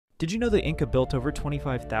Did you know the Inca built over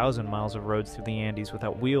 25,000 miles of roads through the Andes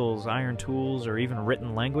without wheels, iron tools, or even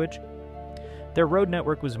written language? Their road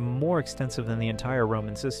network was more extensive than the entire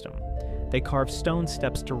Roman system. They carved stone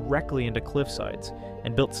steps directly into cliff sides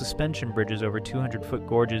and built suspension bridges over 200-foot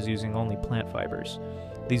gorges using only plant fibers.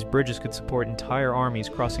 These bridges could support entire armies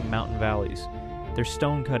crossing mountain valleys. Their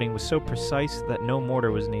stone cutting was so precise that no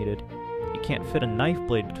mortar was needed. You can't fit a knife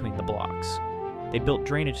blade between the blocks. They built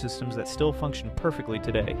drainage systems that still function perfectly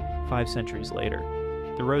today, 5 centuries later.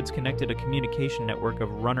 The roads connected a communication network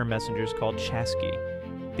of runner messengers called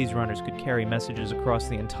chasqui. These runners could carry messages across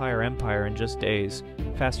the entire empire in just days,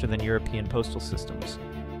 faster than European postal systems.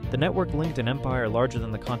 The network linked an empire larger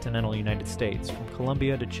than the continental United States, from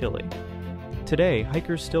Colombia to Chile. Today,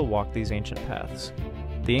 hikers still walk these ancient paths.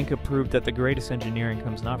 The Inca proved that the greatest engineering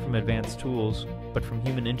comes not from advanced tools, but from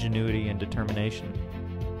human ingenuity and determination.